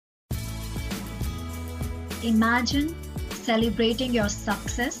Imagine celebrating your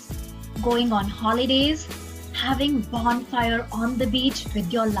success, going on holidays, having bonfire on the beach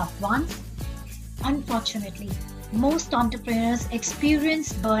with your loved ones. Unfortunately, most entrepreneurs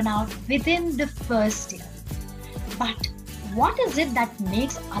experience burnout within the first year. But what is it that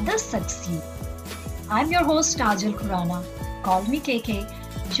makes others succeed? I'm your host Kajal Khurana. Call me KK.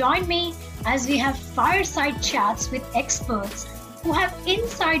 Join me as we have fireside chats with experts who have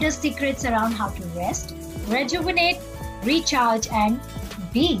insider secrets around how to rest, rejuvenate, recharge, and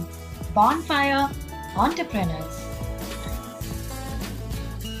be bonfire entrepreneurs.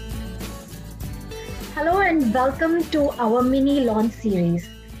 Hello and welcome to our mini launch series.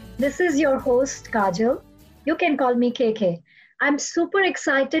 This is your host Kajal. You can call me KK. I'm super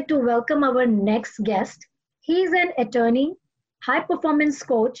excited to welcome our next guest. He is an attorney, high performance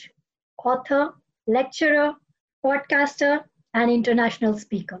coach, author, lecturer, podcaster, and international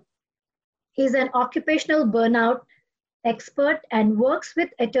speaker. He's an occupational burnout expert and works with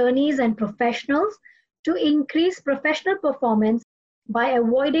attorneys and professionals to increase professional performance by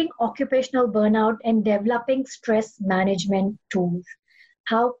avoiding occupational burnout and developing stress management tools.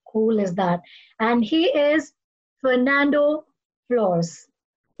 How cool is that? And he is Fernando Flores.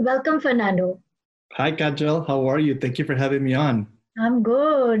 Welcome, Fernando. Hi, Kajal. How are you? Thank you for having me on. I'm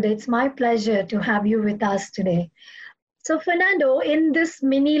good. It's my pleasure to have you with us today. So, Fernando, in this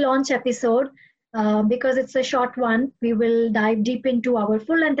mini launch episode, because it's a short one, we will dive deep into our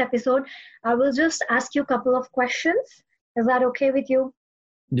full-length episode. I will just ask you a couple of questions. Is that okay with you?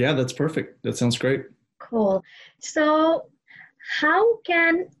 Yeah, that's perfect. That sounds great. Cool. So, how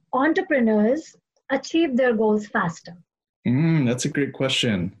can entrepreneurs achieve their goals faster? That's a great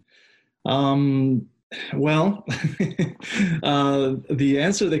question. Well, the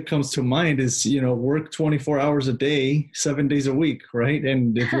answer that comes to mind is, work 24 hours a day, 7 days a week, right?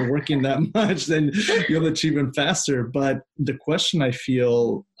 And if you're working that much, then you'll achieve it faster. But the question I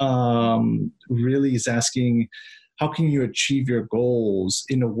feel really is asking, how can you achieve your goals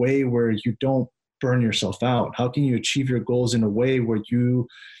in a way where you don't burn yourself out? How can you achieve your goals in a way where you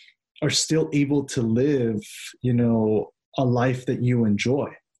are still able to live, a life that you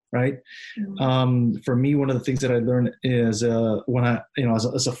enjoy? Right. Mm-hmm. For me, one of the things that I learned is when I,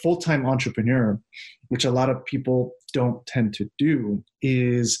 as a full-time entrepreneur, which a lot of people don't tend to do,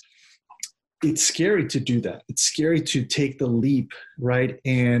 is it's scary to do that. It's scary to take the leap, right,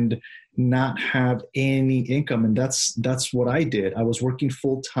 and not have any income. And that's what I did. I was working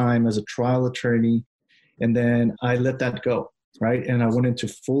full-time as a trial attorney, and then I let that go, right, and I went into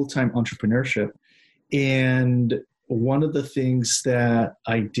full-time entrepreneurship. And one of the things that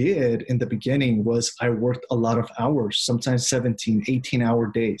I did in the beginning was I worked a lot of hours, sometimes 17, 18-hour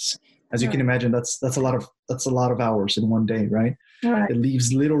days. As you can imagine, that's a lot of hours in one day, right? Right. It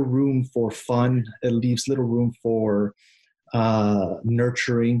leaves little room for fun. It leaves little room for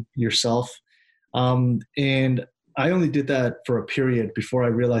nurturing yourself. And I only did that for a period before I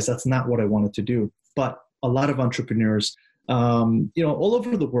realized that's not what I wanted to do. But a lot of entrepreneurs, all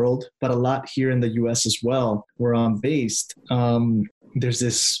over the world, but a lot here in the US as well, where I'm based, there's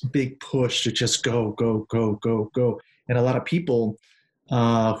this big push to just go. And a lot of people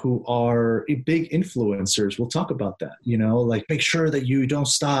who are big influencers will talk about that, like make sure that you don't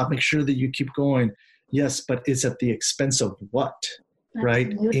stop, make sure that you keep going. Yes, but it's at the expense of what, right?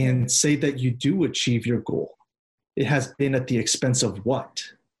 Absolutely. And say that you do achieve your goal. It has been at the expense of what?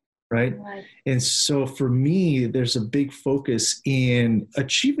 Right? And so for me, there's a big focus in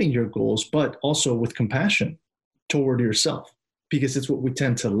achieving your goals, but also with compassion toward yourself, because it's what we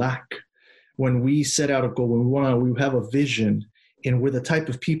tend to lack. When we set out a goal, when we have a vision, and we're the type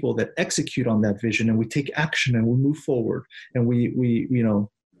of people that execute on that vision, and we take action and we move forward, and we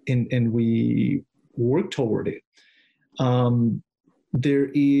work toward it.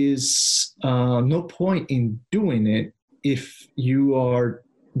 There is no point in doing it if you are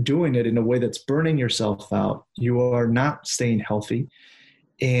doing it in a way that's burning yourself out. You are not staying healthy,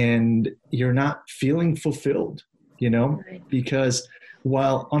 and you're not feeling fulfilled, Right. because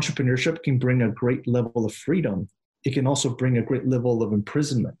while entrepreneurship can bring a great level of freedom, it can also bring a great level of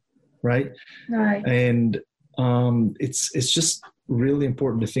imprisonment, right? Right. And it's just really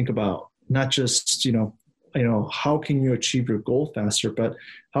important to think about, not just, how can you achieve your goal faster, but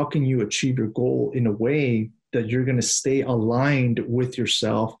how can you achieve your goal in a way that you're going to stay aligned with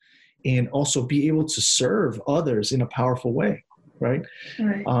yourself and also be able to serve others in a powerful way, right?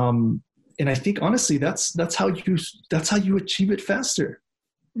 Right. And I think honestly, that's how you achieve it faster.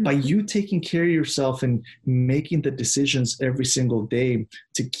 By you taking care of yourself and making the decisions every single day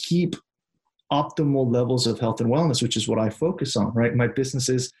to keep optimal levels of health and wellness, which is what I focus on, right? My business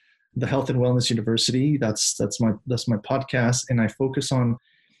is the Health and Wellness University. That's my podcast, and I focus on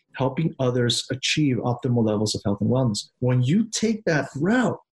helping others achieve optimal levels of health and wellness. When you take that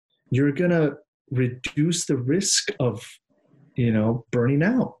route, you're gonna reduce the risk of, burning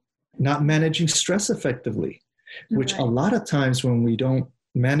out, not managing stress effectively, which a lot of times when we don't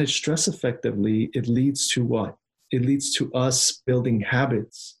manage stress effectively, it leads to what? It leads to us building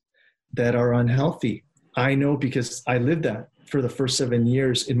habits that are unhealthy. I know because I lived that for the first 7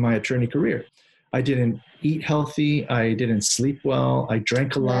 years in my attorney career. I didn't eat healthy. I didn't sleep well. I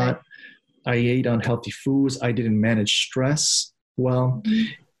drank a lot. I ate unhealthy foods. I didn't manage stress well.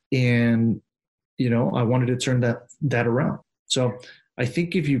 And, I wanted to turn that around. So I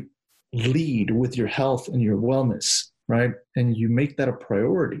think if you lead with your health and your wellness, right, and you make that a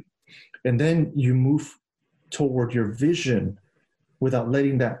priority, and then you move toward your vision without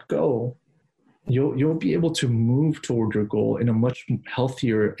letting that go, you'll be able to move toward your goal in a much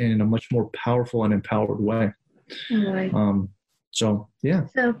healthier and in a much more powerful and empowered way. Right. So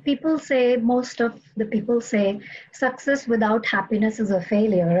most of the people say success without happiness is a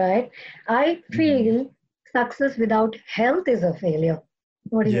failure, right? I feel success without health is a failure.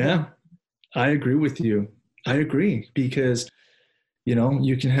 What do you think? I agree with you. I agree, because you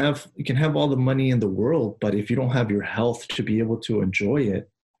can have all the money in the world, but if you don't have your health to be able to enjoy it,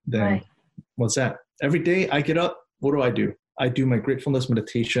 then what's that? Every day I get up, what do? I do my gratefulness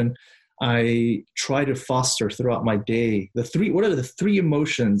meditation. I try to foster throughout my day what are the three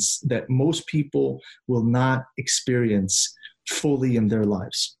emotions that most people will not experience fully in their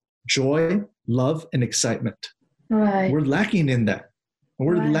lives? Joy, love, and excitement. Right. We're lacking in that.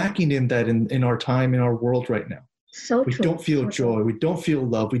 We're lacking in that in our time, in our world right now. We don't feel joy. We don't feel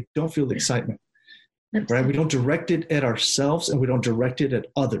love. We don't feel excitement. Absolutely. Right? We don't direct it at ourselves, and we don't direct it at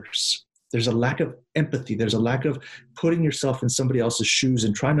others. There's a lack of empathy. There's a lack of putting yourself in somebody else's shoes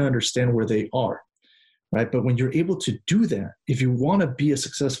and trying to understand where they are, right? But when you're able to do that, if you want to be a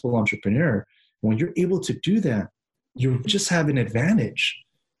successful entrepreneur, when you're able to do that, you just have an advantage,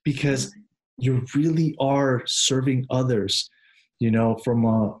 because you really are serving others,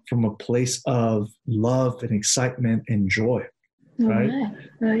 from a place of love and excitement and joy, right?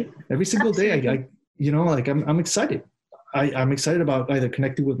 Right. Every single day, I'm excited. I'm excited about either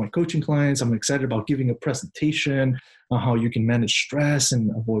connecting with my coaching clients. I'm excited about giving a presentation on how you can manage stress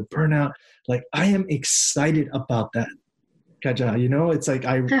and avoid burnout. Like, I am excited about that, Kaja. It's like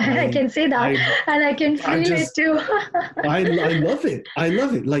I can see that, and I can feel it too. I love it. I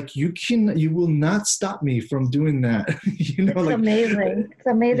love it. Like, you will not stop me from doing that. Amazing. It's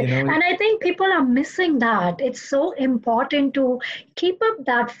amazing. And I think people are missing that. It's so important to keep up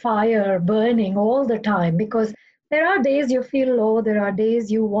that fire burning all the time, because there are days you feel low, there are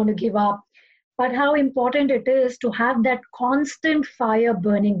days you want to give up, but how important it is to have that constant fire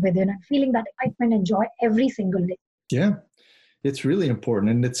burning within and feeling that excitement and joy every single day. Yeah, it's really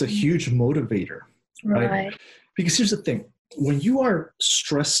important, and it's a huge motivator, right? Because here's the thing. When you are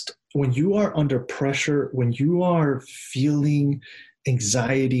stressed, when you are under pressure, when you are feeling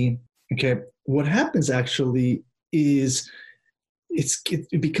anxiety, okay, what happens actually is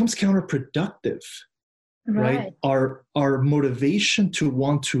it becomes counterproductive. Right. Our motivation to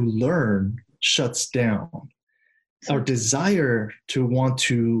want to learn shuts down. Our desire to want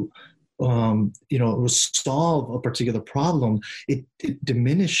to, solve a particular problem, it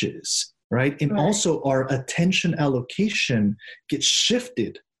diminishes, right? And also our attention allocation gets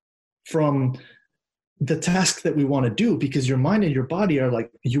shifted from the task that we want to do, because your mind and your body are like,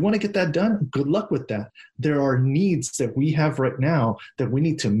 you want to get that done? Good luck with that. There are needs that we have right now that we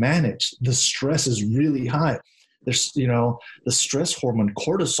need to manage. The stress is really high. There's, the stress hormone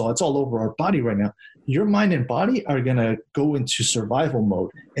cortisol, it's all over our body right now. Your mind and body are going to go into survival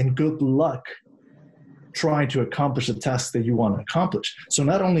mode, and good luck trying to accomplish the task that you want to accomplish. So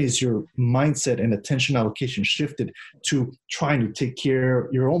not only is your mindset and attention allocation shifted to trying to take care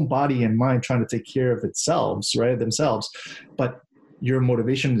of your own body and mind, trying to take care of themselves, but your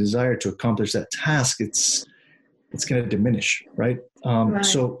motivation and desire to accomplish that task, it's going to diminish, right?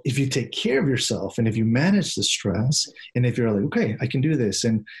 So if you take care of yourself, and if you manage the stress, and if you're like, okay, I can do this,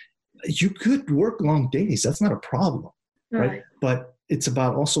 and you could work long days, that's not a problem, right? But it's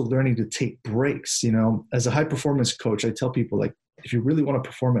about also learning to take breaks. As a high performance coach, I tell people, like, if you really want to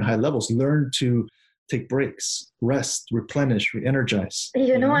perform at high levels, learn to take breaks, rest, replenish, re-energize.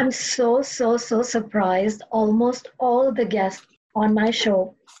 I'm so surprised. Almost all the guests on my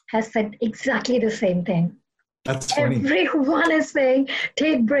show has said exactly the same thing. That's funny. Everyone is saying,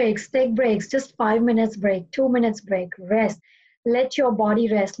 take breaks, just 5 minutes break, 2 minutes break, rest. let your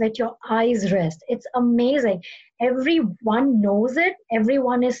body rest, let your eyes rest. It's amazing. Everyone knows it,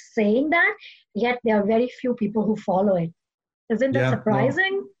 everyone is saying that, yet there are very few people who follow it. Isn't that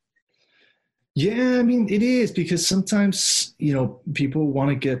surprising? Yeah, I mean, it is, because sometimes, people want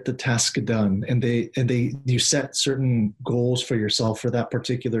to get the task done, and you set certain goals for yourself for that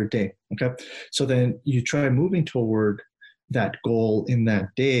particular day. Okay. So then you try moving toward that goal in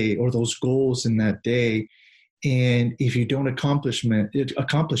that day, or those goals in that day. And if you don't accomplish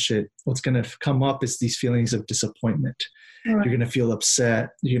it, what's going to come up is these feelings of disappointment. Right. You're going to feel upset.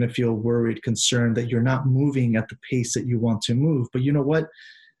 You're going to feel worried, concerned that you're not moving at the pace that you want to move. But you know what?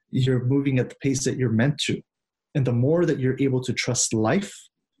 You're moving at the pace that you're meant to. And the more that you're able to trust life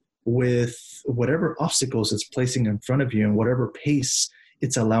with whatever obstacles it's placing in front of you and whatever pace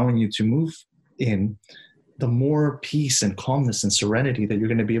it's allowing you to move in, the more peace and calmness and serenity that you're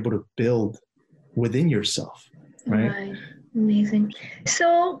going to be able to build within yourself. Right? Amazing.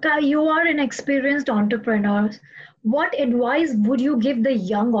 So you are an experienced entrepreneur. What advice would you give the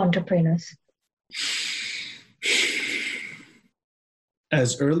young entrepreneurs?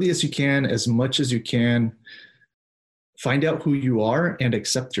 As early as you can, as much as you can, find out who you are and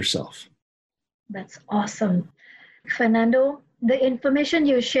accept yourself. That's awesome. Fernando, the information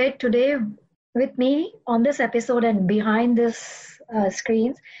you shared today with me on this episode and behind this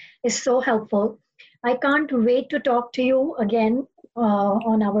screens is so helpful. I can't wait to talk to you again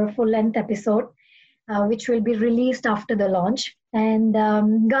on our full-length episode, which will be released after the launch. And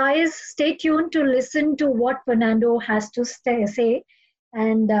guys, stay tuned to listen to what Fernando has to say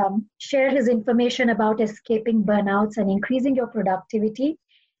and share his information about escaping burnouts and increasing your productivity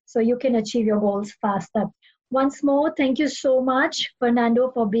so you can achieve your goals faster. Once more, thank you so much,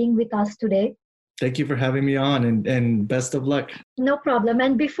 Fernando, for being with us today. Thank you for having me on, and best of luck. No problem.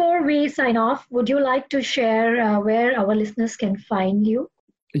 And before we sign off, would you like to share where our listeners can find you?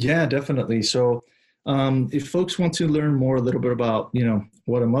 Yeah, definitely. So if folks want to learn more a little bit about,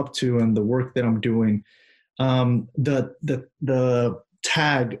 what I'm up to and the work that I'm doing, the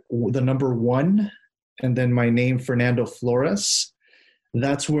tag, the number 1, and then my name, Fernando Flores.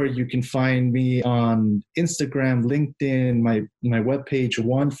 That's where you can find me on Instagram, LinkedIn, my webpage,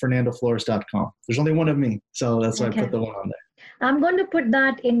 onefernandoflores.com. There's only one of me, so that's why I put the one on there. I'm going to put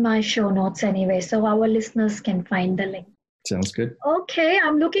that in my show notes anyway, so our listeners can find the link. Sounds good. Okay,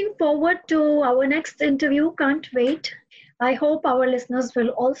 I'm looking forward to our next interview. Can't wait. I hope our listeners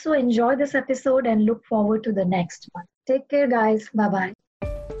will also enjoy this episode and look forward to the next one. Take care, guys. Bye-bye.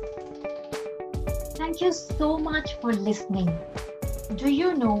 Thank you so much for listening. Do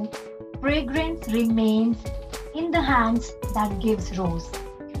you know, fragrance remains in the hands that gives rose.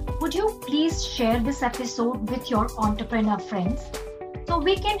 Would you please share this episode with your entrepreneur friends so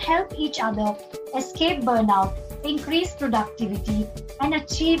we can help each other escape burnout, increase productivity, and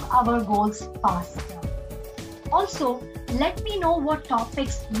achieve our goals faster. Also, let me know what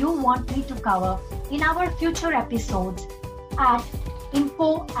topics you want me to cover in our future episodes at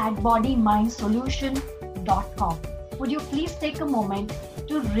info@bodymindsolution.com. Would you please take a moment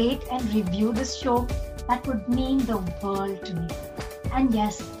to rate and review this show? That would mean the world to me. And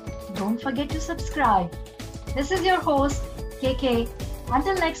yes, don't forget to subscribe. This is your host, KK.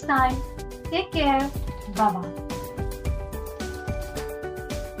 Until next time, take care. Bye-bye.